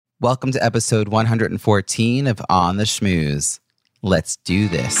Welcome to episode 114 of On the Schmooze. Let's do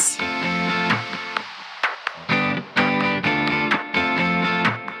this.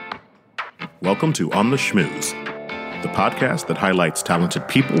 Welcome to On the Schmooze, the podcast that highlights talented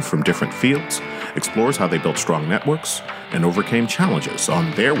people from different fields, explores how they built strong networks, and overcame challenges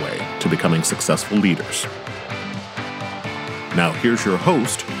on their way to becoming successful leaders. Now here's your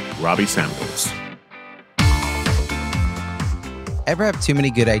host, Robbie Samuels. Ever have too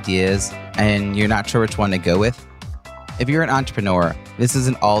many good ideas and you're not sure which one to go with? If you're an entrepreneur, this is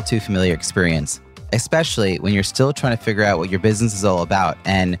an all too familiar experience, especially when you're still trying to figure out what your business is all about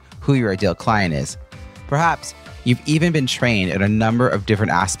and who your ideal client is. Perhaps you've even been trained in a number of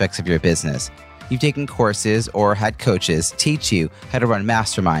different aspects of your business. You've taken courses or had coaches teach you how to run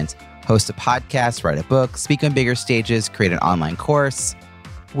masterminds, host a podcast, write a book, speak on bigger stages, create an online course.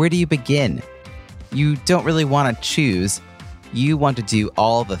 Where do you begin? You don't really want to choose. You want to do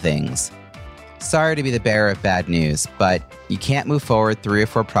all the things. Sorry to be the bearer of bad news, but you can't move forward 3 or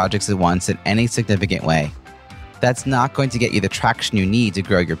 4 projects at once in any significant way. That's not going to get you the traction you need to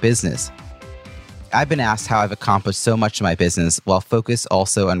grow your business. I've been asked how I've accomplished so much in my business while focused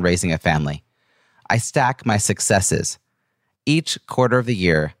also on raising a family. I stack my successes. Each quarter of the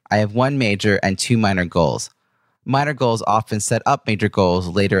year, I have 1 major and 2 minor goals. Minor goals often set up major goals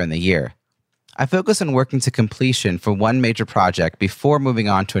later in the year. I focus on working to completion for 1 major project before moving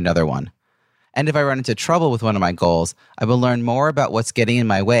on to another one. And if I run into trouble with one of my goals, I will learn more about what's getting in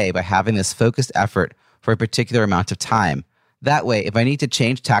my way by having this focused effort for a particular amount of time. That way, if I need to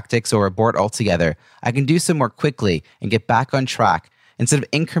change tactics or abort altogether, I can do so more quickly and get back on track instead of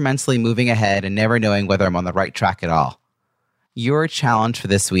incrementally moving ahead and never knowing whether I'm on the right track at all. Your challenge for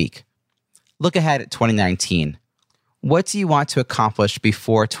this week. Look ahead at 2019. What do you want to accomplish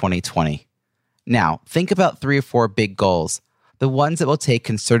before 2020? Now, think about 3 or 4 big goals, the ones that will take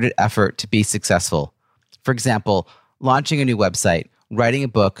concerted effort to be successful. For example, launching a new website, writing a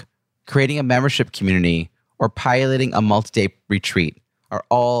book, creating a membership community, or piloting a multi-day retreat are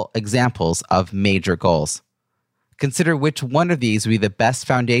all examples of major goals. Consider which one of these will be the best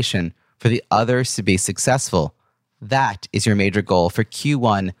foundation for the others to be successful. That is your major goal for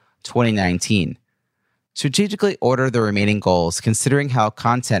Q1 2019. Strategically order the remaining goals, considering how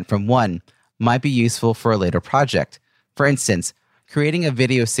content from one might be useful for a later project. For instance, creating a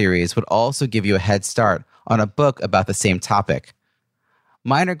video series would also give you a head start on a book about the same topic.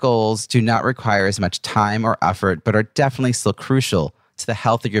 Minor goals do not require as much time or effort, but are definitely still crucial to the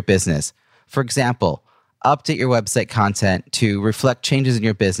health of your business. For example, update your website content to reflect changes in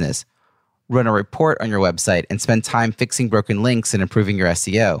your business, run a report on your website, and spend time fixing broken links and improving your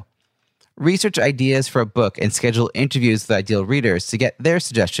SEO. Research ideas for a book and schedule interviews with ideal readers to get their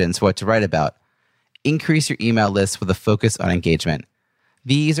suggestions for what to write about. Increase your email list with a focus on engagement.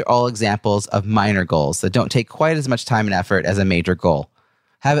 These are all examples of minor goals that don't take quite as much time and effort as a major goal.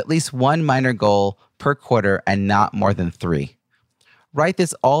 Have at least 1 minor goal per quarter and not more than 3. Write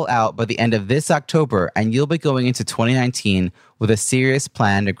this all out by the end of this October and you'll be going into 2019 with a serious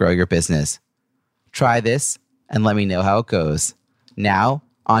plan to grow your business. Try this and let me know how it goes. Now,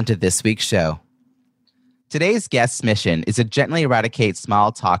 on to this week's show. Today's guest's mission is to gently eradicate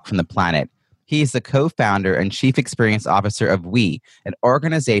small talk from the planet. He is the co-founder and chief experience officer of We, an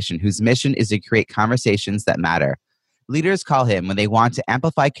organization whose mission is to create conversations that matter. Leaders call him when they want to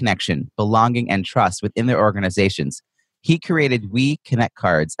amplify connection, belonging, and trust within their organizations. He created We Connect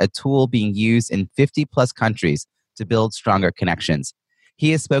Cards, a tool being used in 50-plus countries to build stronger connections. He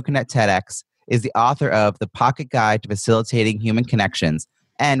has spoken at TEDx, is the author of The Pocket Guide to Facilitating Human Connections,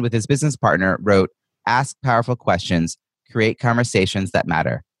 and with his business partner wrote Ask Powerful Questions, Create Conversations That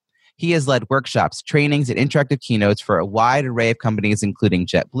Matter. He has led workshops, trainings, and interactive keynotes for a wide array of companies including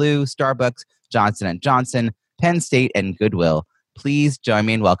JetBlue, Starbucks, Johnson & Johnson, Penn State, and Goodwill. Please join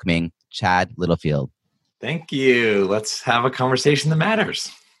me in welcoming Chad Littlefield. Thank you. Let's have a conversation that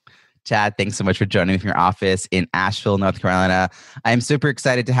matters. Chad, thanks so much for joining me from your office in Asheville, North Carolina. I'm super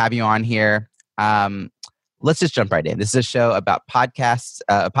excited to have you on here. Let's just jump right in. This is a show about podcasts,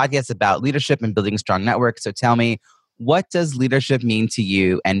 a podcast about leadership and building strong networks. So tell me, what does leadership mean to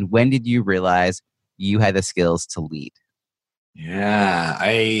you, and when did you realize you had the skills to lead? Yeah,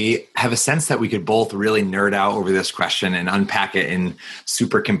 I have a sense that we could both really nerd out over this question and unpack it in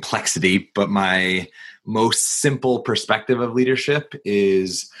super complexity. But my most simple perspective of leadership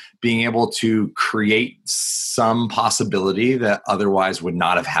is being able to create some possibility that otherwise would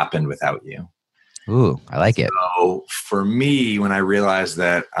not have happened without you. Ooh, I like it. So for me, when I realized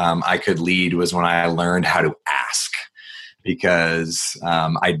that I could lead was when I learned how to ask, because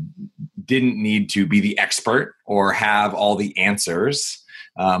I didn't need to be the expert or have all the answers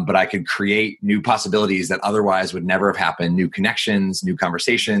but I could create new possibilities that otherwise would never have happened, new connections, new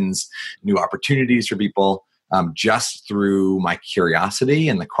conversations, new opportunities for people, just through my curiosity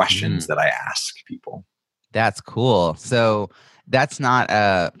and the questions that I ask people. That's cool. So that's not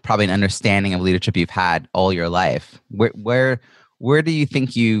probably an understanding of leadership you've had all your life. Where do you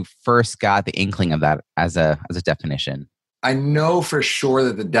think you first got the inkling of that as a definition? I know for sure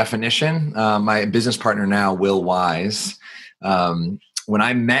that the definition, my business partner now, Will Wise, when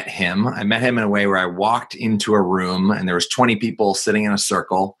I met him in a way where I walked into a room and there was 20 people sitting in a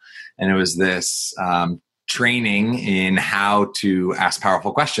circle, and it was this training in how to ask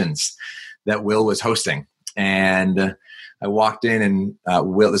powerful questions that Will was hosting. And I walked in, and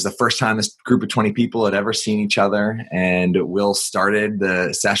Will, this is the first time this group of 20 people had ever seen each other. And Will started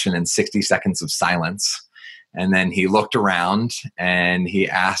the session in 60 seconds of silence. And then he looked around and he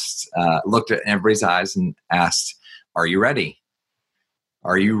asked, looked at everybody's eyes and asked, "Are you ready?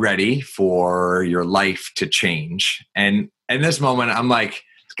 Are you ready for your life to change?" And in this moment, I'm like,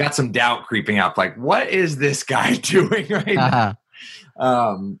 it's got some doubt creeping up. Like, what is this guy doing right now?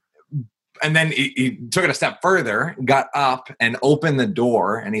 And then he took it a step further, got up and opened the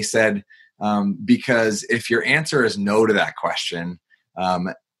door. And he said, because if your answer is no to that question,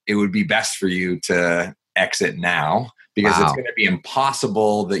 it would be best for you to exit now, because it's going to be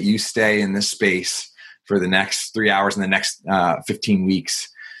impossible that you stay in this space for the next 3 hours and the next 15 weeks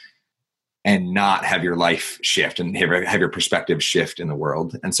and not have your life shift and have your perspective shift in the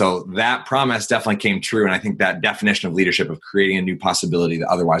world. And so that promise definitely came true. And I think that definition of leadership, of creating a new possibility that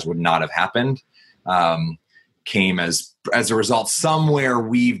otherwise would not have happened, came as a result, somewhere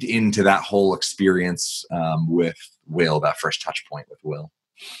weaved into that whole experience with Will, that first touch point with Will.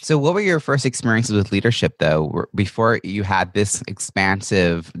 So what were your first experiences with leadership, though, before you had this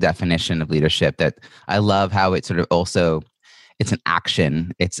expansive definition of leadership that I love how it sort of also, it's an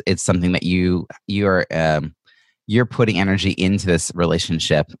action. It's something that you're putting energy into this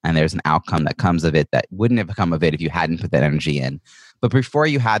relationship, and there's an outcome that comes of it that wouldn't have come of it if you hadn't put that energy in. But before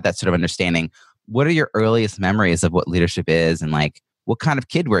you had that sort of understanding, what are your earliest memories of what leadership is, and like, what kind of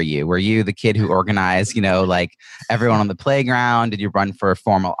kid were you? Were you the kid who organized, like everyone on the playground? Did you run for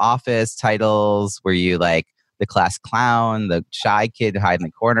formal office titles? Were you like the class clown, the shy kid who hide in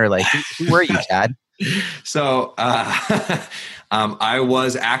the corner? Like, who were you, Chad? So I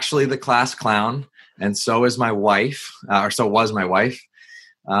was actually the class clown, and so is my wife, or so was my wife.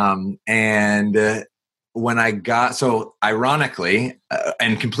 And when I got, so ironically,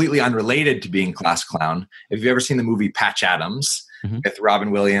 and completely unrelated to being class clown, if you've ever seen the movie Patch Adams, with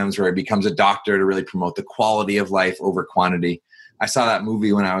Robin Williams, where he becomes a doctor to really promote the quality of life over quantity. I saw that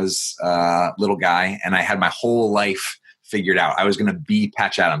movie when I was a little guy, and I had my whole life figured out. I was going to be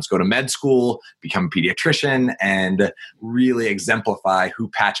Patch Adams, go to med school, become a pediatrician, and really exemplify who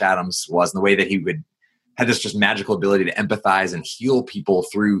Patch Adams was, and the way that he had this just magical ability to empathize and heal people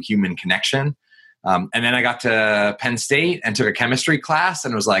through human connection. And then I got to Penn State and took a chemistry class,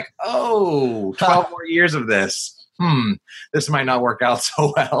 and was like, 12 more years of this. This might not work out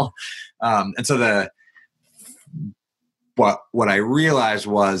so well. And so what I realized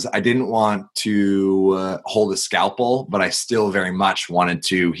was I didn't want to hold a scalpel, but I still very much wanted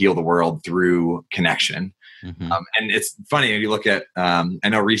to heal the world through connection. And it's funny, if you look at, I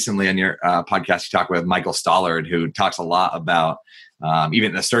know recently on your podcast, you talk with Michael Stollard, who talks a lot about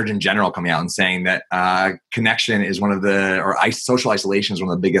even the Surgeon General coming out and saying that connection is social isolation is one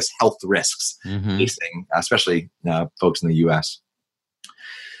of the biggest health risks facing, especially folks in the U.S.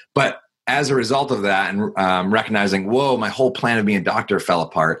 But as a result of that, and recognizing, whoa, my whole plan of being a doctor fell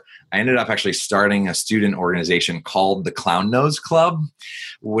apart, I ended up actually starting a student organization called the Clown Nose Club,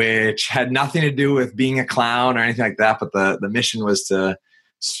 which had nothing to do with being a clown or anything like that. But the mission was to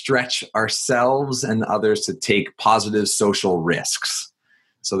stretch ourselves and others to take positive social risks.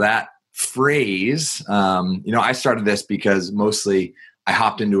 So that phrase, I started this because mostly I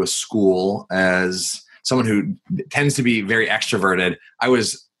hopped into a school as someone who tends to be very extroverted. I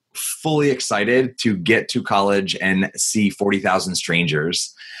was fully excited to get to college and see 40,000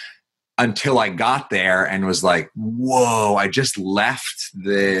 strangers until I got there and was like, whoa, I just left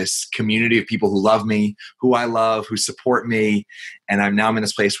this community of people who love me, who I love, who support me. And I'm now in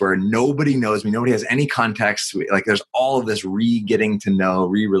this place where nobody knows me. Nobody has any context. Like, there's all of this getting to know,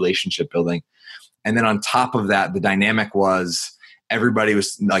 relationship building. And then on top of that, the dynamic was everybody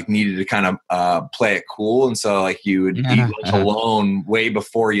was like needed to kind of play it cool. And so like you would eat lunch alone way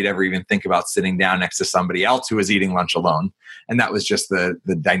before you'd ever even think about sitting down next to somebody else who was eating lunch alone. And that was just the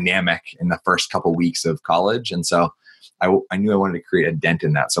dynamic in the first couple weeks of college. And so I knew I wanted to create a dent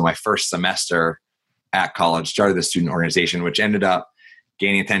in that. So my first semester at college started the student organization, which ended up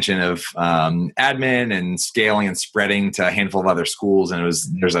gaining attention of admin and scaling and spreading to a handful of other schools. And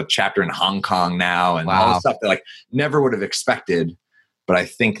there's a chapter in Hong Kong now, and all the stuff that like never would have expected. But I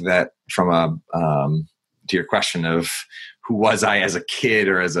think that from to your question of who was I as a kid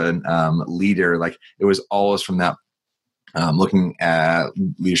or as a leader, like it was always from that looking at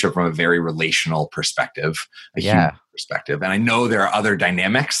leadership from a very relational perspective, a human perspective. And I know there are other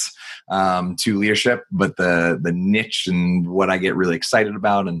dynamics to leadership, but the niche and what I get really excited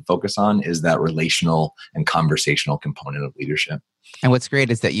about and focus on is that relational and conversational component of leadership. And what's great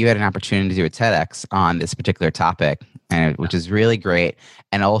is that you had an opportunity to do a TEDx on this particular topic, which is really great.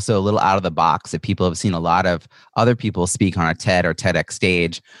 And also a little out of the box that people have seen a lot of other people speak on a TED or TEDx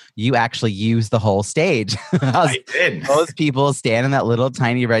stage. You actually use the whole stage. I did. Most people stand in that little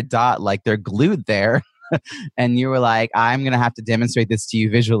tiny red dot like they're glued there. And you were like, I'm going to have to demonstrate this to you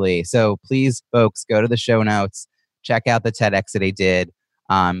visually. So please, folks, go to the show notes, check out the TEDx that I did.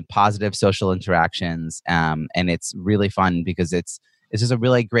 Positive social interactions. And it's really fun because it's just a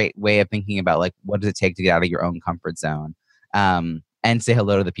really great way of thinking about like, what does it take to get out of your own comfort zone and say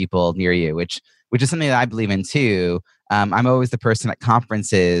hello to the people near you, which is something that I believe in too. I'm always the person at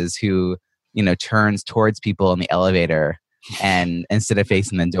conferences who, turns towards people in the elevator and instead of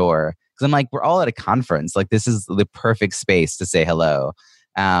facing the door. Because I'm like, we're all at a conference. Like this is the perfect space to say hello.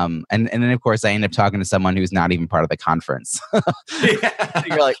 And then of course I end up talking to someone who's not even part of the conference.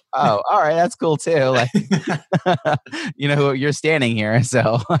 You're like, oh, all right, that's cool too. Like, you're standing here,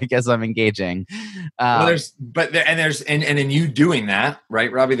 so I guess I'm engaging. In you doing that,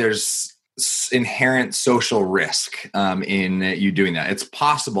 right, Robbie? There's inherent social risk in you doing that. It's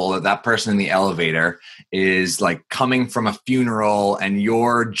possible that person in the elevator is like coming from a funeral and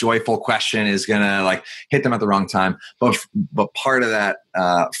your joyful question is going to like hit them at the wrong time. But part of that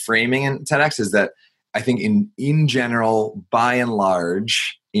framing in TEDx is that I think in general, by and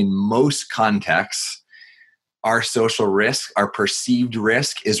large, in most contexts, our social risk, our perceived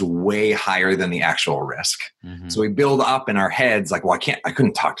risk is way higher than the actual risk. Mm-hmm. So we build up in our heads like, well, I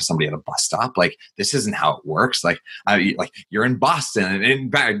couldn't talk to somebody at a bus stop. Like, this isn't how it works. Like you're in Boston. And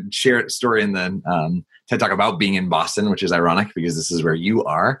in fact, I shared a story in the TED Talk about being in Boston, which is ironic because this is where you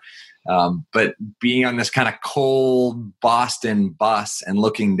are. But being on this kind of cold Boston bus and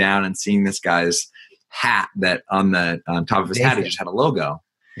looking down and seeing this guy's hat that on top of his hat, he just had a logo.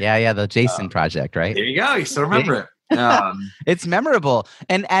 Yeah, the Jason project, right? There you go. You still remember it. It's memorable.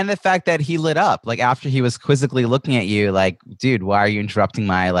 And the fact that he lit up, like after he was quizzically looking at you, like, dude, why are you interrupting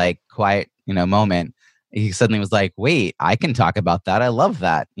my like quiet, moment? He suddenly was like, wait, I can talk about that. I love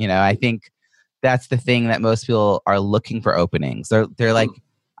that. I think that's the thing that most people are looking for openings. They're like,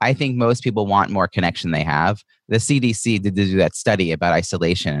 I think most people want more connection they have. The CDC did do that study about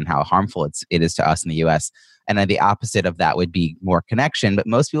isolation and how harmful it is to us in the US. And then the opposite of that would be more connection. But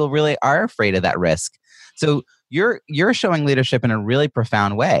most people really are afraid of that risk. So you're showing leadership in a really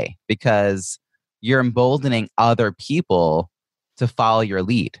profound way because you're emboldening other people to follow your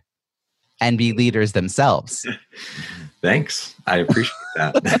lead and be leaders themselves. Thanks. I appreciate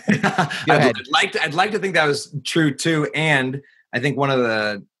that. I'd like to think that was true too. And I think one of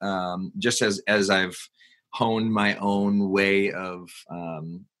the, just as I've honed my own way of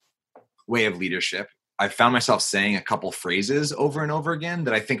leadership, I found myself saying a couple phrases over and over again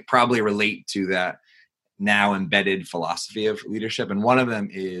that I think probably relate to that now embedded philosophy of leadership. And one of them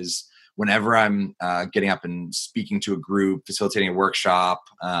is whenever I'm getting up and speaking to a group, facilitating a workshop,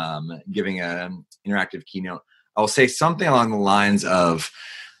 giving an interactive keynote, I'll say something along the lines of,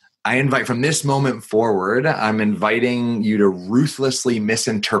 I invite from this moment forward, I'm inviting you to ruthlessly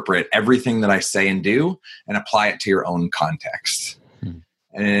misinterpret everything that I say and do and apply it to your own context.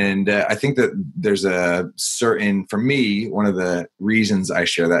 And I think that there's a certain, for me, one of the reasons I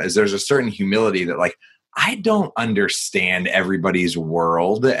share that is there's a certain humility that like, I don't understand everybody's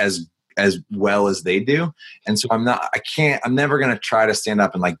world as well as they do. And so I'm never going to try to stand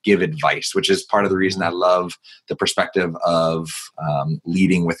up and like give advice, which is part of the reason I love the perspective of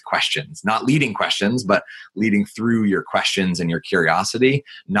leading with questions, not leading questions, but leading through your questions and your curiosity,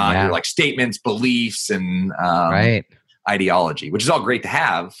 not your like statements, beliefs, and ideology, which is all great to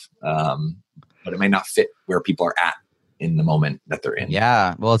have, but it may not fit where people are at in the moment that they're in.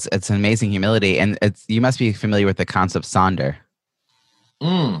 Yeah, well, it's an amazing humility, and you must be familiar with the concept Sonder.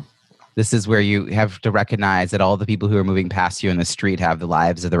 This is where you have to recognize that all the people who are moving past you in the street have the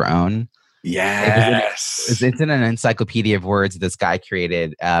lives of their own. Yes, it's in an encyclopedia of words this guy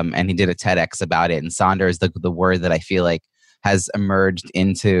created, and he did a TEDx about it. And Sonder is the word that I feel like has emerged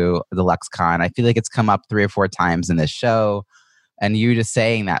into the lexicon. I feel like it's come up 3 or 4 times in this show. And you just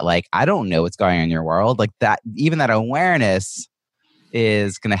saying that, like, I don't know what's going on in your world. Like that, even that awareness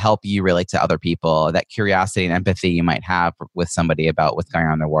is going to help you relate to other people, that curiosity and empathy you might have with somebody about what's going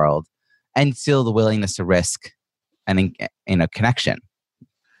on in the world, and still the willingness to risk and connection.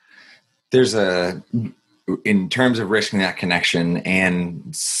 There's in terms of risking that connection and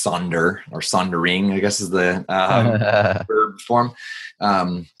Sonder or sondering, I guess is the verb form.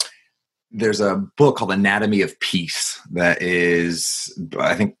 There's a book called Anatomy of Peace that is,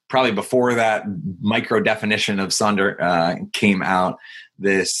 I think, probably before that micro definition of Sonder came out.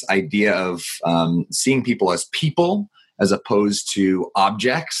 This idea of seeing people as opposed to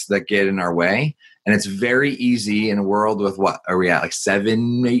objects that get in our way. And it's very easy in a world with what are we at, like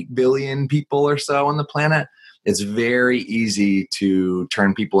 7-8 billion people or so on the planet. It's very easy to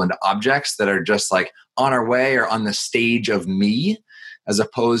turn people into objects that are just like on our way or on the stage of me, as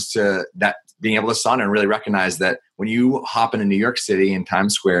opposed to that being able to sonder and really recognize that when you hop into New York City in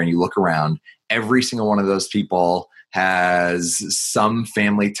Times Square and you look around, every single one of those people has some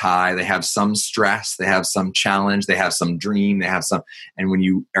family tie, they have some stress, they have some challenge, they have some dream, they have some, and when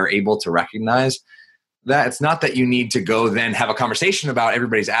you are able to recognize that, it's not that you need to go then have a conversation about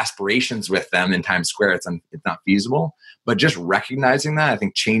everybody's aspirations with them in Times Square. It's not feasible, but just recognizing that, I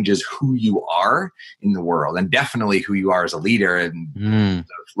think, changes who you are in the world, and definitely who you are as a leader, and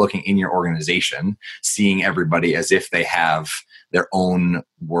looking in your organization, seeing everybody as if they have their own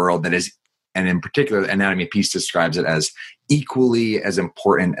world that is, and in particular, Anatomy of Peace describes it as equally as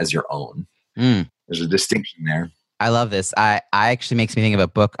important as your own. There's a distinction there. I love this. I actually makes me think of a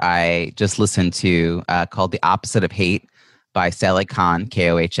book I just listened to called The Opposite of Hate by Sally Khan,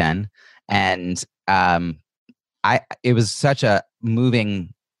 Kohn. And it was such a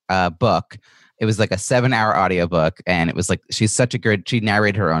moving book. It was like a 7-hour audiobook, and it was like, she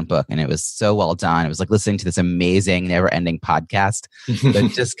narrated her own book, and it was so well done. It was like listening to this amazing, never-ending podcast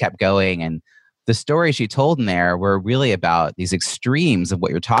that just kept going. And the stories she told in there were really about these extremes of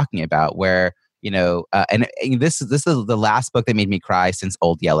what you're talking about, where, and this is the last book that made me cry since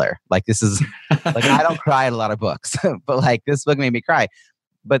Old Yeller. Like, this is like, I don't cry at a lot of books, but like this book made me cry.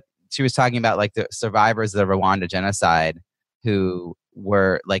 But she was talking about like the survivors of the Rwanda genocide, who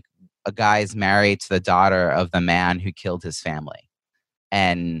were like, a guy's married to the daughter of the man who killed his family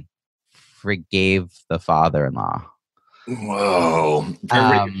and forgave the father-in-law. Whoa.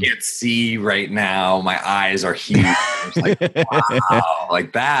 Everybody can't see right now. My eyes are huge. I was like, wow,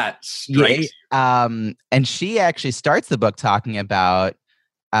 like that strikes you. And she actually starts the book talking about,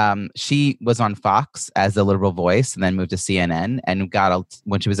 she was on Fox as a liberal voice and then moved to CNN, and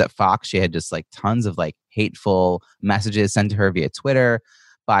when she was at Fox, she had just like tons of like hateful messages sent to her via Twitter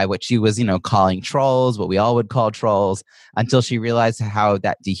by what she was, calling trolls, what we all would call trolls, until she realized how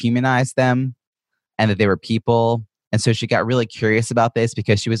that dehumanized them and that they were people. And so she got really curious about this,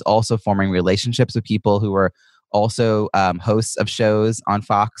 because she was also forming relationships with people who were also hosts of shows on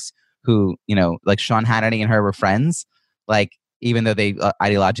Fox who, like Sean Hannity and her were friends, like, even though they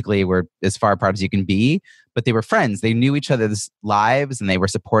ideologically were as far apart as you can be, but they were friends. They knew each other's lives and they were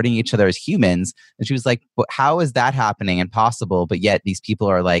supporting each other as humans. And she was like, but how is that happening and possible? But yet these people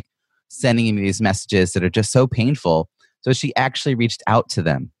are like sending me these messages that are just so painful. So she actually reached out to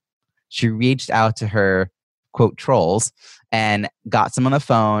them. She reached out to her, quote, trolls, and got some on the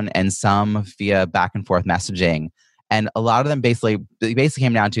phone and some via back and forth messaging. And a lot of them basically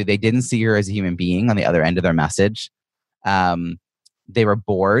came down to, they didn't see her as a human being on the other end of their message. They were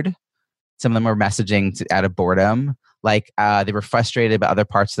bored. Some of them were messaging out of boredom. Like they were frustrated about other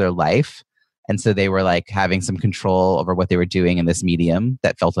parts of their life. And so they were like having some control over what they were doing in this medium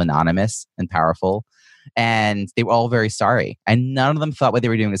that felt anonymous and powerful. And they were all very sorry. And none of them thought what they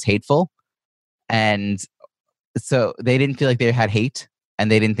were doing was hateful. And so they didn't feel like they had hate,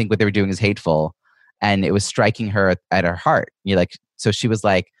 and they didn't think what they were doing is hateful. And it was striking her at her heart. So she was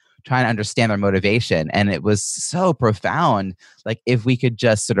like, trying to understand their motivation. And it was so profound. Like, if we could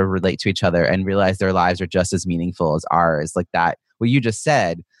just sort of relate to each other and realize their lives are just as meaningful as ours, like that, what you just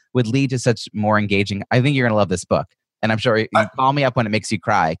said would lead to such more engaging. I think you're going to love this book. And I'm sure you call me up when it makes you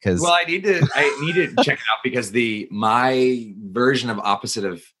cry. Well, I need to check it out, because my version of Opposite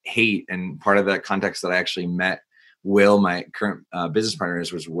of Hate, and part of the context that I actually met Will, my current business partner,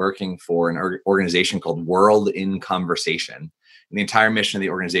 was working for an organization called World in Conversation. And the entire mission of the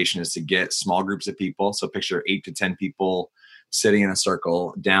organization is to get small groups of people. So picture 8 to 10 people sitting in a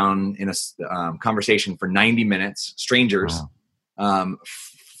circle down in a conversation for 90 minutes, strangers,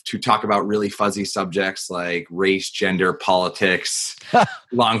 to talk about really fuzzy subjects like race, gender, politics,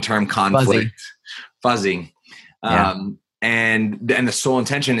 long-term conflict, fuzzy. And the sole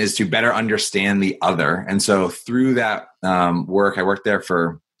intention is to better understand the other. And so through that work, I worked there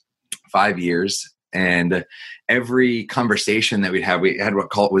for 5 years. And every conversation that we had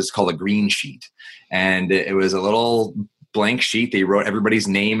what was called a green sheet. And it was a little blank sheet that you wrote everybody's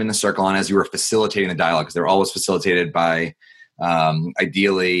name in the circle on as you were facilitating the dialogue, because they're always facilitated by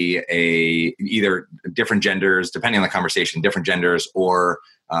ideally either different genders, depending on the conversation, different genders, or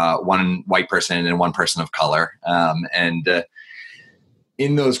one white person and one person of color.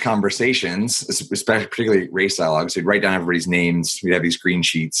 In those conversations, especially particularly race dialogues, we'd write down everybody's names. We'd have these green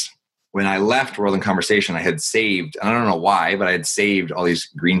sheets. When I left World in Conversation, I had saved, I don't know why, but I had saved all these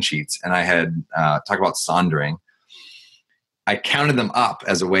green sheets, and I had talked about sondering. I counted them up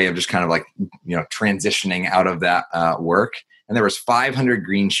as a way of just kind of like, transitioning out of that work. And there was 500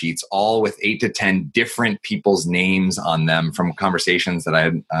 green sheets, all with 8 to 10 different people's names on them from conversations that I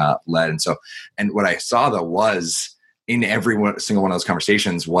had led. And what I saw though was in every single one of those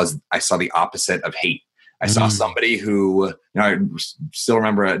conversations I saw the opposite of hate. I saw somebody who, I still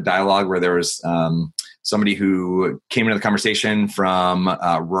remember a dialogue where there was somebody who came into the conversation from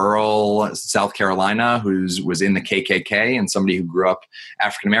rural South Carolina who was in the KKK, and somebody who grew up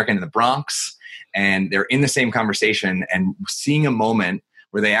African-American in the Bronx. And they're in the same conversation and seeing a moment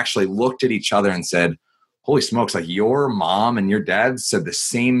where they actually looked at each other and said, holy smokes, like your mom and your dad said the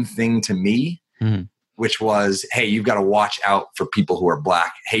same thing to me, which was, hey, you've got to watch out for people who are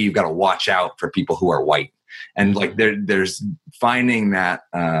Black. Hey, you've got to watch out for people who are white. And like there's finding that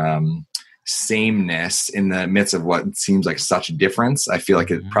sameness in the midst of what seems like such a difference. I feel like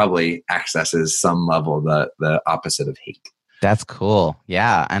it probably accesses some level of the opposite of hate. That's cool.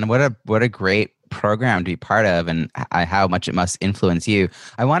 Yeah. And what a great program to be part of, and how much it must influence you.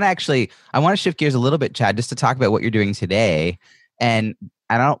 I want to shift gears a little bit, Chad, just to talk about what you're doing today. And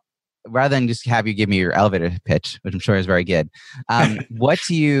rather than just have you give me your elevator pitch, which I'm sure is very good. What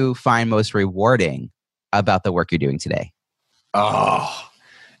do you find most rewarding about the work you're doing today? Oh,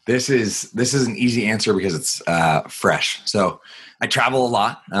 this is an easy answer because it's fresh. So I travel a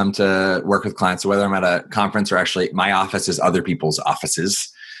lot to work with clients. So whether I'm at a conference or actually my office is other people's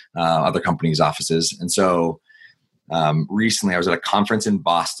offices, other companies' offices. And so recently I was at a conference in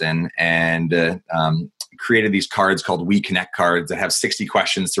Boston and created these cards called We Connect cards that have 60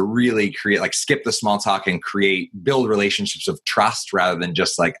 questions to really create, like skip the small talk and build relationships of trust rather than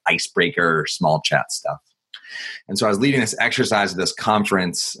just like icebreaker or small chat stuff. And so I was leading this exercise at this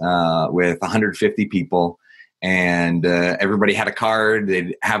conference with 150 people, and everybody had a card.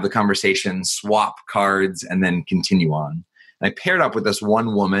 They'd have the conversation, swap cards, and then continue on. And I paired up with this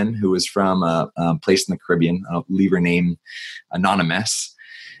one woman who was from a place in the Caribbean. I'll leave her name anonymous.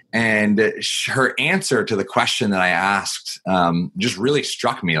 And her answer to the question that I asked just really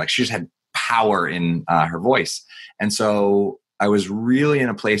struck me. Like she just had power in her voice. And so I was really in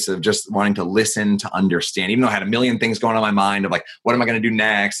a place of just wanting to listen, to understand, even though I had a million things going on in my mind of like, what am I going to do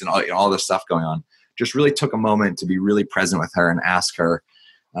next? And all this stuff going on. Just really took a moment to be really present with her and ask her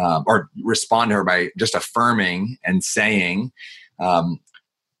or respond to her by just affirming and saying,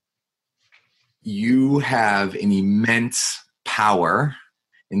 you have an immense power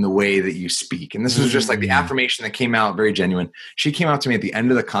in the way that you speak. And this was just like the affirmation that came out very genuine. She came out to me at the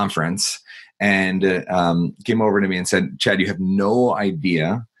end of the conference and came over to me and said, Chad, you have no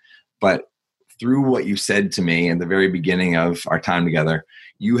idea, but through what you said to me in the very beginning of our time together,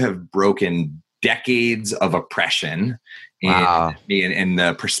 you have broken decades of oppression in me and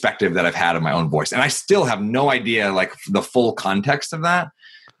the perspective that I've had of my own voice. And I still have no idea like the full context of that.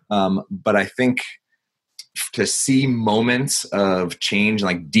 But I think to see moments of change,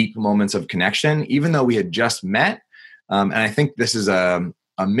 like deep moments of connection, even though we had just met. And I think this is a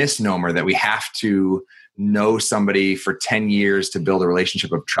misnomer that we have to know somebody for 10 years to build a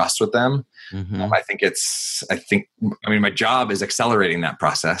relationship of trust with them. I mean, my job is accelerating that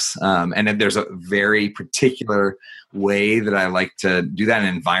process. And there's a very particular way that I like to do that, an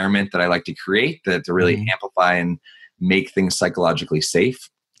environment that I like to create that to really amplify and make things psychologically safe.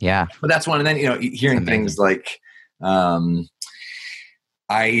 Yeah. But that's one. And then, hearing things like, I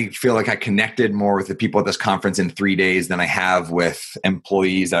feel like I connected more with the people at this conference in 3 days than I have with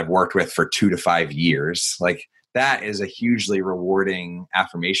employees I've worked with for 2 to 5 years. Like that is a hugely rewarding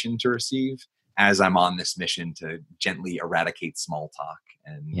affirmation to receive as I'm on this mission to gently eradicate small talk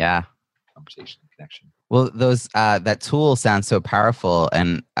and conversation and connection. Well, that tool sounds so powerful.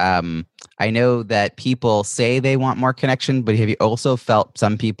 And I know that people say they want more connection, but have you also felt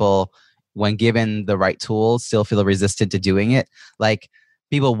some people, when given the right tools, still feel resistant to doing it? Like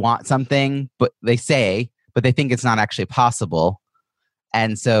people want something, but they think it's not actually possible.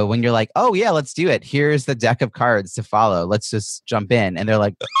 And so when you're like, oh yeah, let's do it. Here's the deck of cards to follow. Let's just jump in. And they're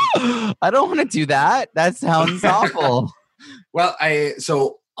like, I don't want to do that. That sounds awful. Well,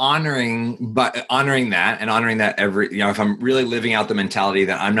 so honoring that and honoring that if I'm really living out the mentality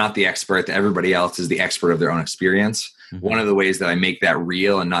that I'm not the expert, that everybody else is the expert of their own experience. Mm-hmm. One of the ways that I make that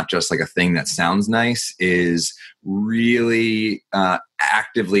real and not just like a thing that sounds nice is really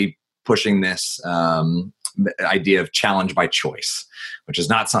actively pushing this idea of challenge by choice, which is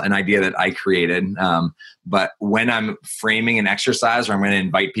not an idea that I created. But when I'm framing an exercise, or I'm going to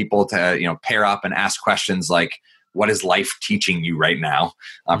invite people to, pair up and ask questions like, what is life teaching you right now?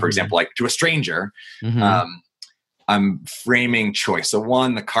 For example, like to a stranger, I'm framing choice. So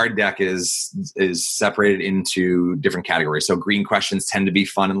one, the card deck is separated into different categories. So green questions tend to be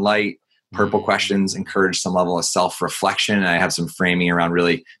fun and light. Purple questions encourage some level of self-reflection. And I have some framing around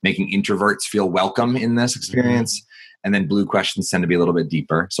really making introverts feel welcome in this experience. And then blue questions tend to be a little bit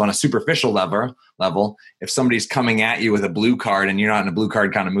deeper. So on a superficial level, if somebody's coming at you with a blue card and you're not in a blue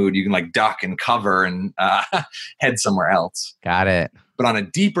card kind of mood, you can like duck and cover and head somewhere else. Got it. But on a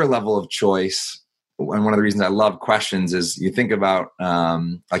deeper level of choice, and one of the reasons I love questions is you think about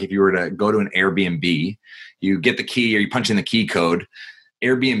like if you were to go to an Airbnb, you get the key or you punch in the key code.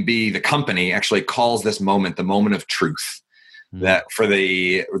 Airbnb, the company, actually calls this moment the moment of truth. That for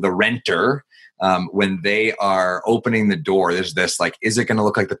the renter, when they are opening the door, there's this like, is it going to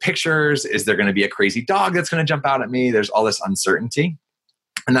look like the pictures? Is there going to be a crazy dog that's going to jump out at me? There's all this uncertainty.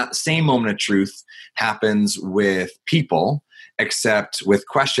 And that same moment of truth happens with people, except with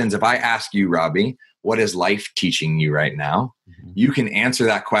questions. If I ask you, Robbie, what is life teaching you right now? You can answer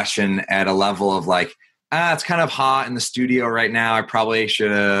that question at a level of like, it's kind of hot in the studio right now. I probably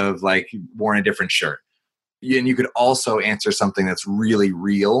should have like worn a different shirt. And you could also answer something that's really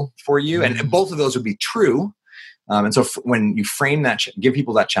real for you. And both of those would be true. And so when you frame that, give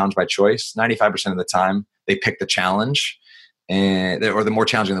people that challenge by choice, 95% of the time they pick the challenge or the more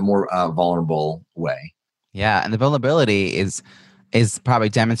challenging, the more vulnerable way. Yeah. And the vulnerability is probably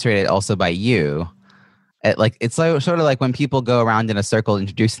demonstrated also by you. It's like, sort of like when people go around in a circle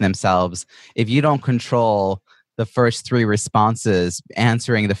introducing themselves, if you don't control the first three responses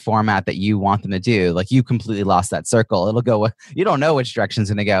answering the format that you want them to do, like you completely lost that circle. It'll go, you don't know which direction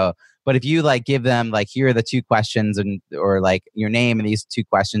it's going to go. But if you like give them like, here are the two questions or like your name and these two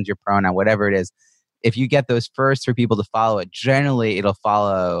questions, your pronoun, whatever it is, if you get those first three people to follow it, generally it'll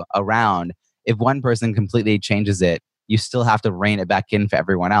follow around. If one person completely changes it, you still have to rein it back in for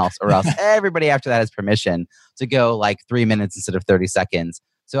everyone else, or else everybody after that has permission to go like 3 minutes instead of 30 seconds.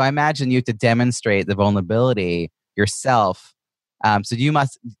 So I imagine you have to demonstrate the vulnerability yourself. So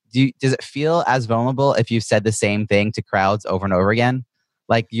does it feel as vulnerable if you've said the same thing to crowds over and over again?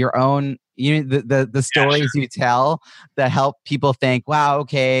 Like your own, the stories you tell that help people think, wow,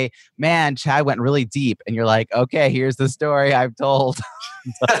 okay, man, Chad went really deep. And you're like, okay, here's the story I've told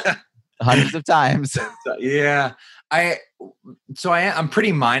hundreds of times. Yeah. I'm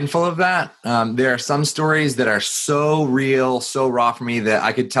pretty mindful of that. There are some stories that are so real, so raw for me that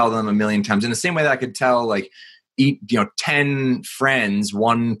I could tell them a million times in the same way that I could tell 10 friends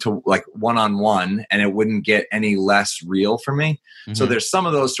one-on-one and it wouldn't get any less real for me. So there's some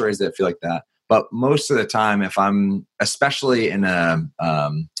of those stories that feel like that. But most of the time, if I'm especially in a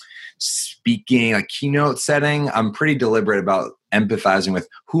speaking, a keynote setting, I'm pretty deliberate about empathizing with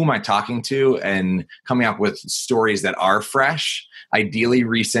who am I talking to and coming up with stories that are fresh, ideally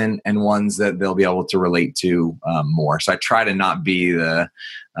recent, and ones that they'll be able to relate to more. So I try to not be the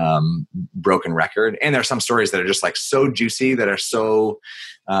broken record. And there are some stories that are just like so juicy, that are so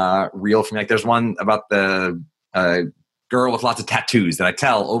real for me. Like there's one about the girl with lots of tattoos that I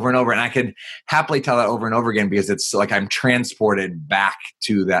tell over and over. And I could happily tell that over and over again because it's like I'm transported back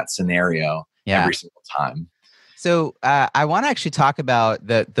to that scenario every single time. So I want to actually talk about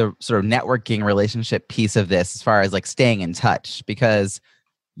the sort of networking relationship piece of this as far as like staying in touch, because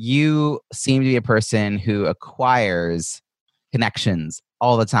you seem to be a person who acquires connections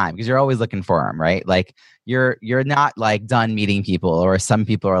all the time because you're always looking for them, right? Like you're not like done meeting people, or some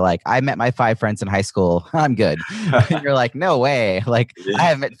people are like, I met my 5 friends in high school, I'm good. And you're like, no way. Like I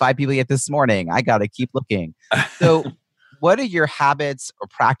haven't met 5 people yet this morning. I got to keep looking. So what are your habits or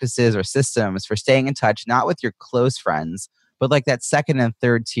practices or systems for staying in touch, not with your close friends, but like that second and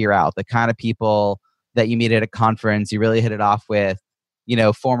third tier out, the kind of people that you meet at a conference, you really hit it off with,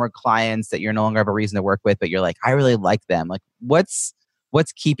 former clients that you're no longer have a reason to work with, but you're like, I really like them. Like what's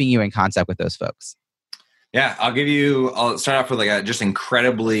keeping you in contact with those folks? Yeah, I'll start off with like a just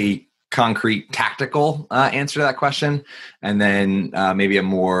incredibly concrete, tactical answer to that question, and then maybe a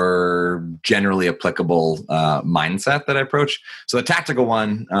more generally applicable mindset that I approach. So the tactical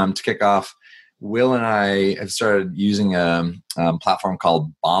one, to kick off, Will and I have started using a platform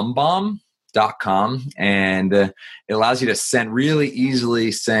called BombBomb. Littlefield.com, and it allows you to really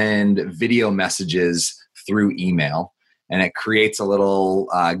easily send video messages through email. And it creates a little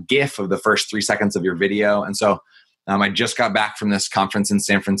GIF of the first 3 seconds of your video. And so I just got back from this conference in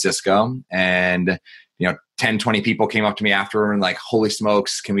San Francisco, and 10, 20 people came up to me after and like, holy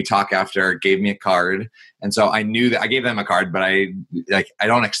smokes, can we talk after? Gave me a card. And so I knew that I gave them a card, but I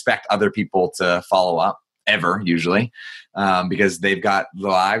don't expect other people to follow up ever usually, because they've got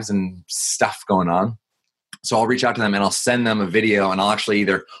lives and stuff going on. So I'll reach out to them and I'll send them a video, and I'll actually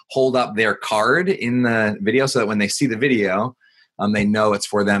either hold up their card in the video so that when they see the video, they know it's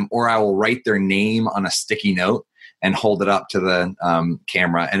for them, or I will write their name on a sticky note and hold it up to the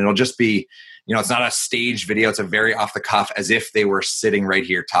camera. And it'll just be, it's not a staged video. It's a very off the cuff, as if they were sitting right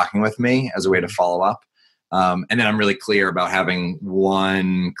here talking with me, as a way to follow up. And then I'm really clear about having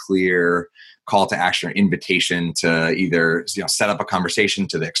one clear call to action or invitation to either set up a conversation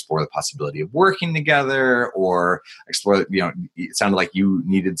to explore the possibility of working together, or explore, it sounded like you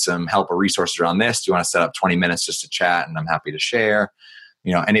needed some help or resources around this. Do you want to set up 20 minutes just to chat? And I'm happy to share.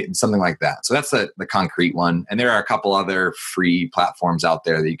 And something like that. So that's the concrete one. And there are a couple other free platforms out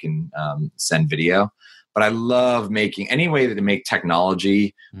there that you can send video. But I love making any way to make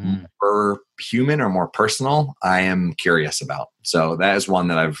technology more human or more personal. I am curious about. So that is one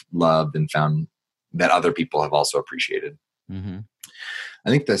that I've loved and found that other people have also appreciated. Mm-hmm. I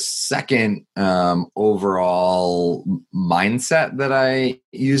think the second overall mindset that I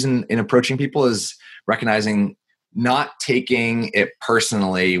use in approaching people is recognizing not taking it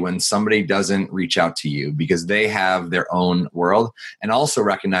personally when somebody doesn't reach out to you, because they have their own world. And also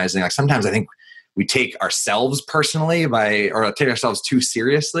recognizing, like, sometimes I think we take ourselves personally or take ourselves too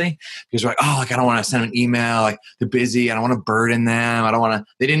seriously, because we're like, I don't want to send an email. Like, they're busy. I don't want to burden them.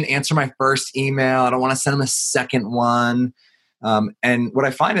 They didn't answer my first email. I don't want to send them a second one. And what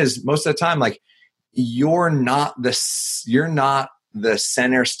I find is most of the time, like, you're not the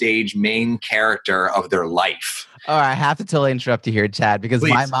center stage main character of their life. Oh, I have to totally interrupt you here, Chad, because Please.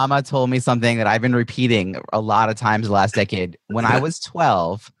 My mama told me something that I've been repeating a lot of times the last decade. When I was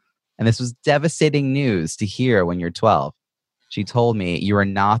 12, and this was devastating news to hear when you're 12, she told me, you are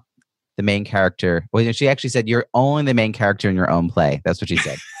not the main character. Well, she actually said, you're only the main character in your own play. That's what she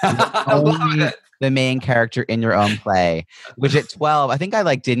said. Only the main character in your own play. Which at 12, I think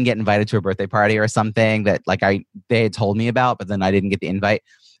I didn't get invited to a birthday party or something that they had told me about, but then I didn't get the invite.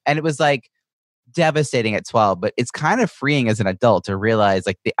 And it was devastating at 12, but it's kind of freeing as an adult to realize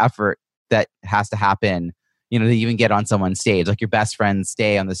the effort that has to happen, to even get on someone's stage. Your best friends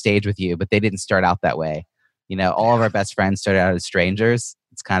stay on the stage with you, but they didn't start out that way. All of our best friends started out as strangers.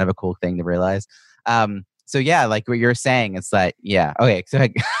 It's kind of a cool thing to realize. So yeah, like what you're saying, it's okay. So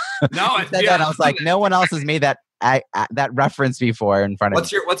that, I was like, no one else has made that reference before in front of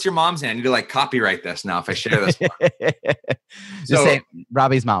me. What's your mom's name? You need to copyright this now if I share this one. Just say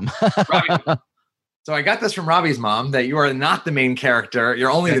Robbie's mom. Robbie. So I got this from Robbie's mom, that you are not the main character.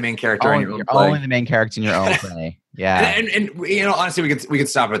 You're only the main character in your own play. Only the main character in your own play. Yeah. And honestly, we could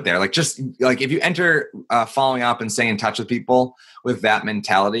stop it there. If you enter following up and staying in touch with people with that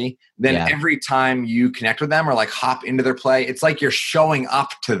mentality, then every time you connect with them or hop into their play, it's like you're showing up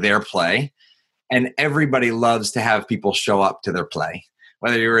to their play. And everybody loves to have people show up to their play,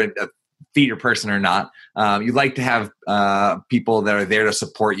 whether you're a theater person or not. You like to have people that are there to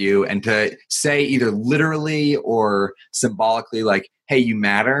support you and to say either literally or symbolically, hey, you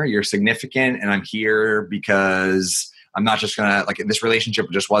matter, you're significant, and I'm here because I'm not just gonna this relationship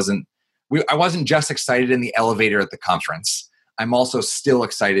just wasn't. I wasn't just excited in the elevator at the conference. I'm also still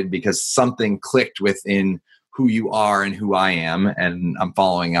excited because something clicked within who you are and who I am, and I'm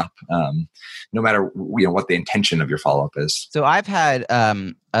following up, no matter what the intention of your follow-up is. So I've had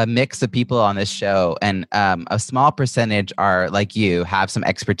a mix of people on this show, and a small percentage are like you, have some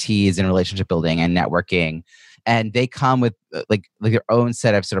expertise in relationship building and networking, and they come with their own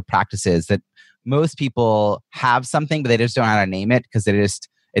set of sort of practices that most people have something, but they just don't know how to name it because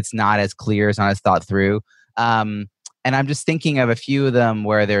it's not as clear, it's not as thought through. And I'm just thinking of a few of them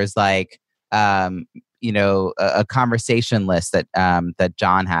where there's a conversation list that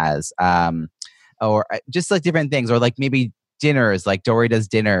John has, or just different things, or maybe dinners, Dory does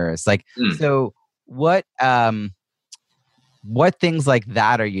dinners. So what things like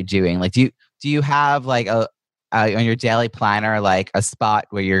that are you doing? Do you have on your daily planner, a spot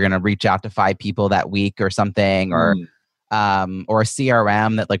where you're going to reach out to 5 people that week or something, or a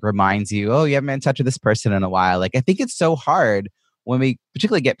CRM that reminds you, oh, you haven't been in touch with this person in a while. I think it's so hard when we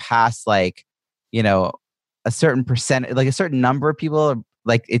particularly get past a certain percent, a certain number of people,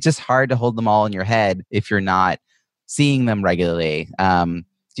 it's just hard to hold them all in your head if you're not seeing them regularly.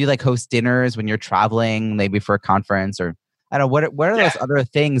 do you like host dinners when you're traveling, maybe for a conference, or I don't know, what are those other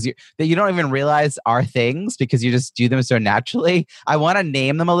things that you don't even realize are things because you just do them so naturally? I want to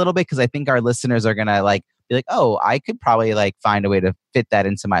name them a little bit because I think our listeners are gonna like be like, oh, I could probably like find a way to fit that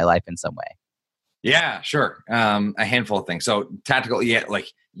into my life in some way. Yeah, sure. A handful of things. So tactical,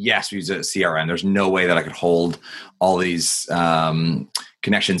 yes, we use a CRM. There's no way that I could hold all these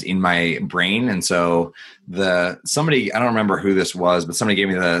connections in my brain. And so somebody, I don't remember who this was, but somebody gave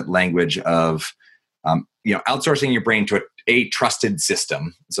me the language of, outsourcing your brain to a trusted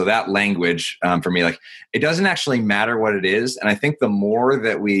system. So that language for me, like, it doesn't actually matter what it is. And I think the more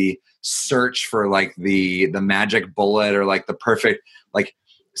that we search for like the magic bullet or like the perfect, like,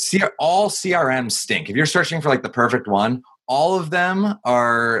 all CRMs stink. If you're searching for like the perfect one, all of them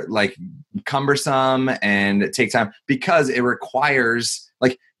are like cumbersome and it takes time because it requires,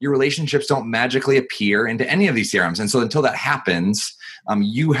 like, your relationships don't magically appear into any of these CRMs. And so until that happens,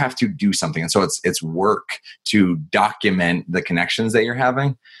 you have to do something. And so it's work to document the connections that you're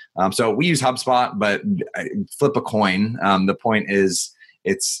having. So we use HubSpot, but flip a coin. The point is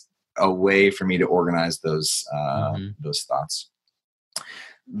it's a way for me to organize those thoughts.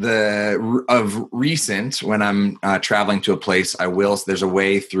 Of recent, when I'm traveling to a place, there's a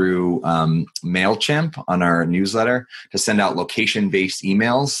way through MailChimp on our newsletter to send out location-based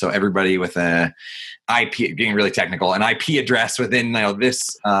emails. So everybody with a IP, getting really technical, an IP address within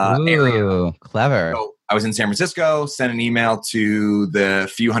this area. Clever. So I was in San Francisco, sent an email to the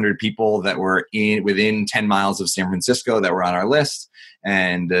few hundred people that were within 10 miles of San Francisco that were on our list,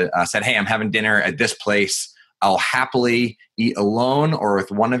 and said, hey, I'm having dinner at this place. I'll happily eat alone or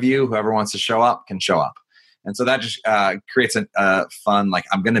with one of you. Whoever wants to show up can show up. And so that just creates a fun, like,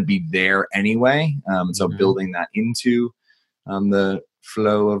 I'm going to be there anyway. So building that into the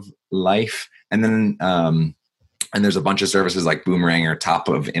flow of life. And then and there's a bunch of services like Boomerang or Top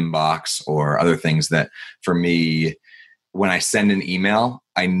of Inbox or other things that, for me, when I send an email,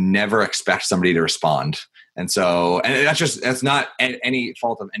 I never expect somebody to respond. And that's not any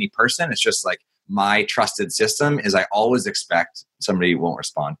fault of any person. It's just like, my trusted system is I always expect somebody won't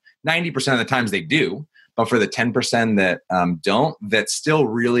respond. 90% of the times they do, but for the 10% that don't, that still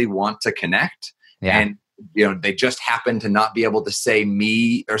really want to connect, and they just happen to not be able to say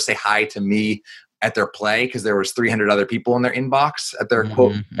me or say hi to me at their play because there was 300 other people in their inbox at their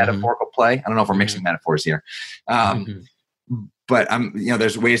quote metaphorical play. I don't know if we're mixing metaphors here. But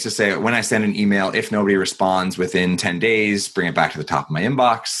there's ways to say it. When I send an email, if nobody responds within 10 days, bring it back to the top of my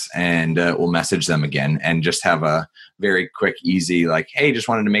inbox and we'll message them again and just have a very quick, easy, like, hey, just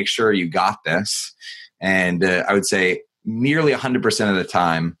wanted to make sure you got this. And I would say nearly 100% of the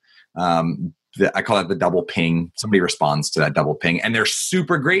time, I call that the double ping. Somebody responds to that double ping and they're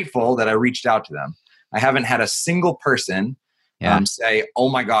super grateful that I reached out to them. I haven't had a single person say, oh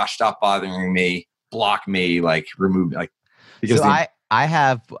my gosh, stop bothering me, block me, like remove me. Like, so I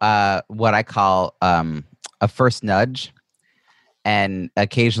have what I call a first nudge, and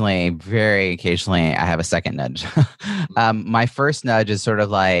very occasionally, I have a second nudge. My first nudge is sort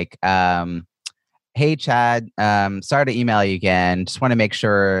of like, hey, Chad, sorry to email you again. Just want to make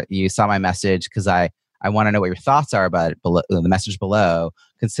sure you saw my message because I want to know what your thoughts are about it the message below.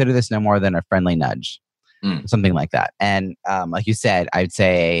 Consider this no more than a friendly nudge, something like that. And like you said, I'd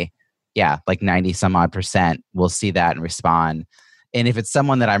say, like 90 some odd % will see that and respond. And if it's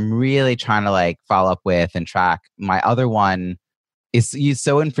someone that I'm really trying to like follow up with and track, my other one is used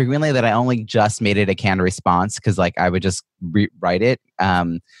so infrequently that I only just made it a canned response because like I would just rewrite it.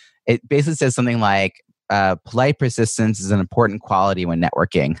 It basically says something like, polite persistence is an important quality when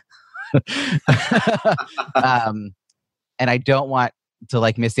networking. And I don't want to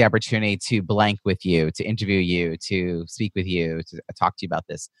like miss the opportunity to blank with you, to interview you, to speak with you, to talk to you about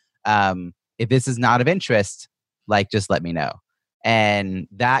this. If this is not of interest, like, just let me know. And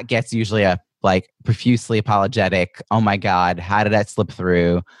that gets usually a like profusely apologetic, oh my God, how did that slip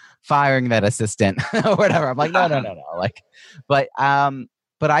through? Firing that assistant or whatever. I'm like, no. Like, but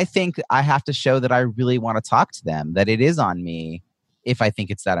I think I have to show that I really want to talk to them, that it is on me if I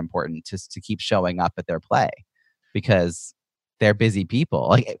think it's that important to keep showing up at their play because they're busy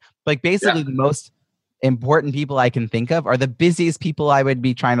people. Like basically the most important people I can think of are the busiest people I would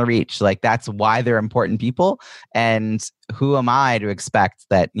be trying to reach. Like that's why they're important people. And who am I to expect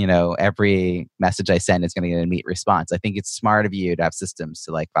that, every message I send is going to get a neat response? I think it's smart of you to have systems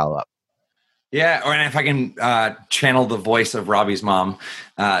to like follow up. Yeah. Or if I can channel the voice of Robbie's mom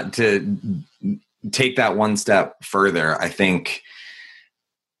to take that one step further, I think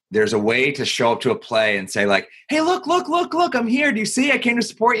there's a way to show up to a play and say like, hey, look, I'm here. Do you see? I came to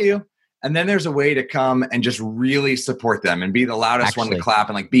support you. And then there's a way to come and just really support them and be the loudest one to clap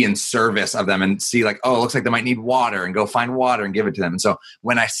and like be in service of them and see like, oh, it looks like they might need water, and go find water and give it to them. And so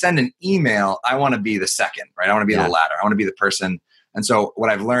when I send an email, I want to be the second, right? I want to be the latter. I want to be the person. And so what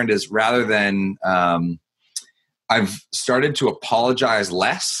I've learned is rather than, I've started to apologize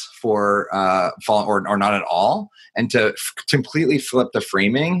less for falling or not at all, and to completely flip the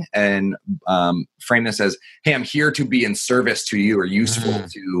framing and frame this as, hey, I'm here to be in service to you or useful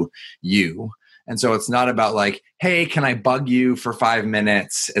to you. And so it's not about like, hey, can I bug you for 5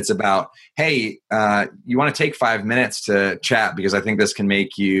 minutes? It's about, hey, you want to take 5 minutes to chat because I think this can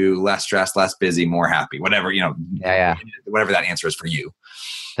make you less stressed, less busy, more happy, whatever, whatever that answer is for you.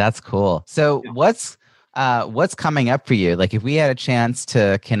 That's cool. So what's coming up for you? Like if we had a chance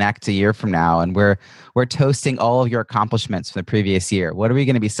to connect a year from now and we're toasting all of your accomplishments from the previous year, what are we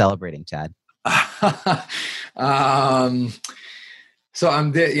going to be celebrating, Chad? So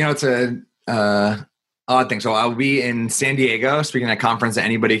it's a odd thing. So I'll be in San Diego speaking at a conference that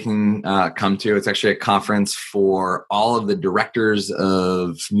anybody can come to. It's actually a conference for all of the directors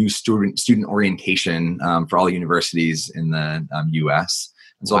of new student orientation for all universities in the U.S.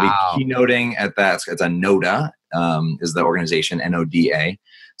 And so I'll be keynoting at that. It's a NODA, is the organization, NODA.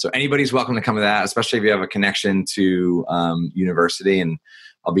 So anybody's welcome to come to that, especially if you have a connection to university. And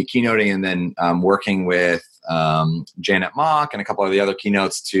I'll be keynoting and then working with Janet Mock and a couple of the other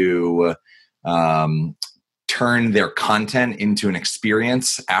keynotes to turn their content into an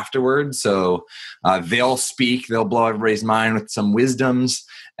experience afterwards. So they'll speak, they'll blow everybody's mind with some wisdoms,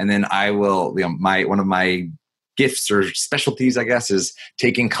 and then I will, one of my gifts or specialties, I guess, is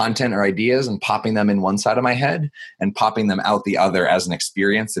taking content or ideas and popping them in one side of my head and popping them out the other as an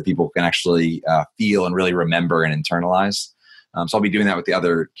experience that people can actually feel and really remember and internalize. So I'll be doing that with the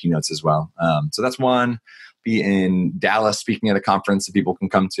other keynotes as well. So that's one. Be in Dallas speaking at a conference that people can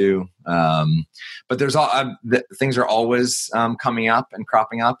come to. But there's things are always coming up and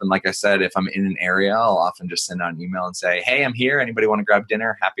cropping up. And like I said, if I'm in an area, I'll often just send out an email and say, hey, I'm here. Anybody want to grab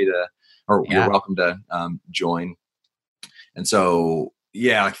dinner? Happy to, or you're welcome to join. And so,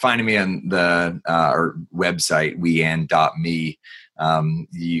 like finding me on the our website, weand.me,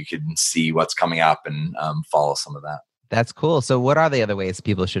 you can see what's coming up and follow some of that. That's cool. So what are the other ways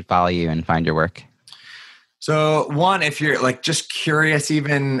people should follow you and find your work? So one, if you're like just curious,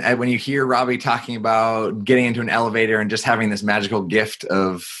 even when you hear Robbie talking about getting into an elevator and just having this magical gift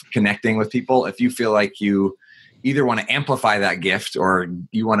of connecting with people, if you feel like you either want to amplify that gift or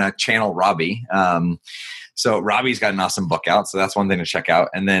you want to channel Robbie. So Robbie's got an awesome book out. So that's one thing to check out.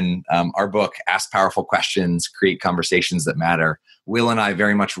 And then our book, Ask Powerful Questions, Create Conversations That Matter. Will and I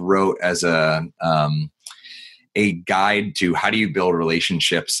very much wrote as a guide to how do you build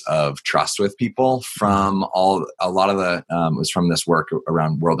relationships of trust with people from a lot of the was from this work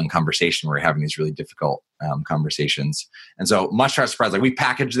around World in Conversation, where we're having these really difficult conversations. And so much to our surprise, like we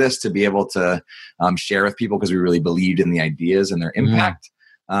packaged this to be able to share with people because we really believed in the ideas and their impact.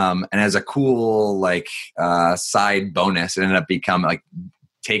 And as a cool side bonus, it ended up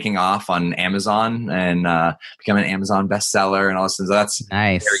taking off on Amazon and becoming an Amazon bestseller and all this. So that's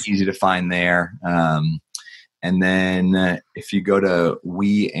nice. Very easy to find there. And then if you go to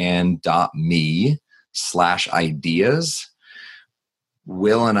weand.me/ideas,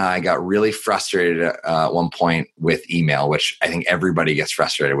 Will and I got really frustrated at one point with email, which I think everybody gets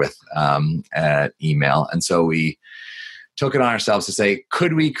frustrated with at email. And so we took it on ourselves to say,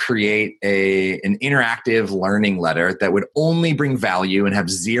 could we create an interactive learning letter that would only bring value and have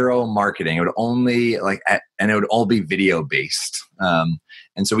zero marketing? It would only and it would all be video based. And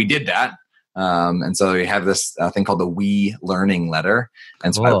so we did that. And so we have this thing called the We Learning Letter.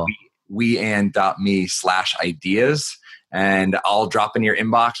 And so weand.me/ideas. And I'll drop in your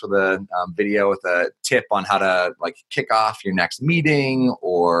inbox with a video with a tip on how to kick off your next meeting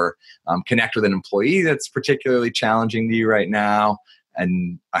or connect with an employee that's particularly challenging to you right now,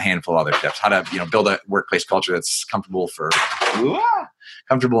 and a handful of other tips. How to build a workplace culture that's comfortable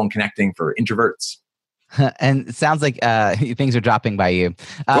and connecting for introverts. And it sounds like things are dropping by you.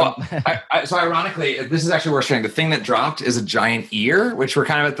 So ironically, this is actually worth sharing. The thing that dropped is a giant ear, which we're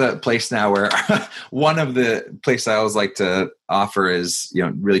kind of at the place now where one of the places I always like to offer is,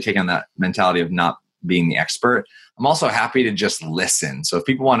 really taking on that mentality of not being the expert. I'm also happy to just listen. So if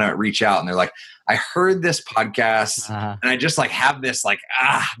people want to reach out and they're like, I heard this podcast and I just have this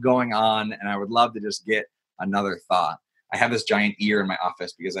going on, and I would love to just get another thought. I have this giant ear in my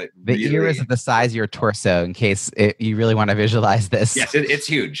office because ear is the size of your torso in case you really want to visualize this. Yes, it's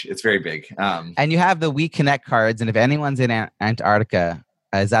huge. It's very big. And you have the We Connect cards. And if anyone's in Antarctica,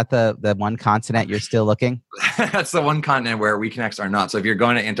 Is that the one continent you're still looking? That's the one continent where WeConnects are not. So if you're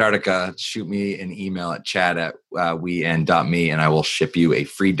going to Antarctica, shoot me an email at chad@weend.me and I will ship you a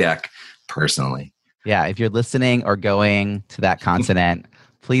free deck personally. Yeah, if you're listening or going to that continent,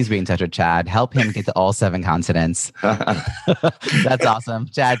 please be in touch with Chad. Help him get to all 7 continents. That's awesome.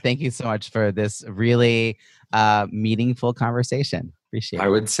 Chad, thank you so much for this really meaningful conversation. Appreciate it. I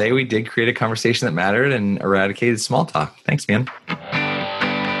would say we did create a conversation that mattered and eradicated small talk. Thanks, man.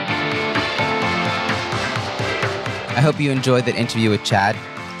 I hope you enjoyed that interview with Chad.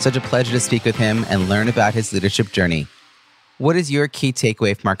 Such a pleasure to speak with him and learn about his leadership journey. What is your key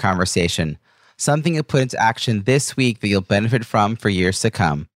takeaway from our conversation? Something you'll put into action this week that you'll benefit from for years to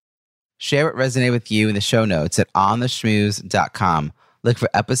come. Share what resonated with you in the show notes at ontheschmooze.com. Look for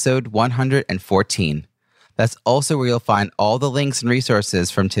episode 114. That's also where you'll find all the links and resources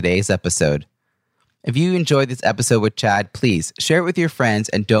from today's episode. If you enjoyed this episode with Chad, please share it with your friends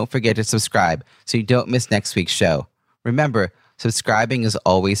and don't forget to subscribe so you don't miss next week's show. Remember, subscribing is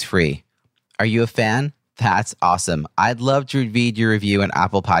always free. Are you a fan? That's awesome. I'd love to read your review on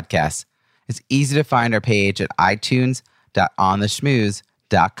Apple Podcasts. It's easy to find our page at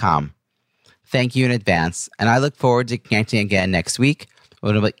itunes.ontheschmooze.com. Thank you in advance, and I look forward to connecting again next week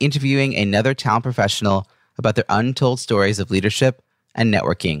when we'll be interviewing another talent professional about their untold stories of leadership and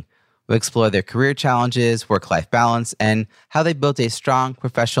networking. We'll explore their career challenges, work-life balance, and how they built a strong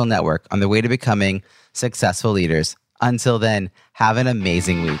professional network on their way to becoming successful leaders. Until then, have an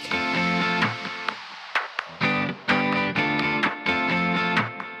amazing week.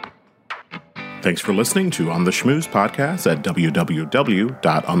 Thanks for listening to On the Schmooze podcast at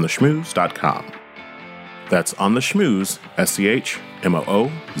www.ontheschmooze.com. That's On the Schmooze,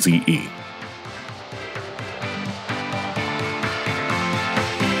 SCHMOOZE.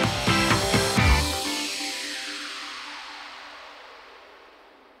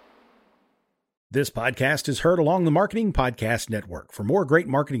 This podcast is heard along the Marketing Podcast Network. For more great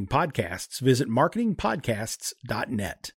marketing podcasts, visit marketingpodcasts.net.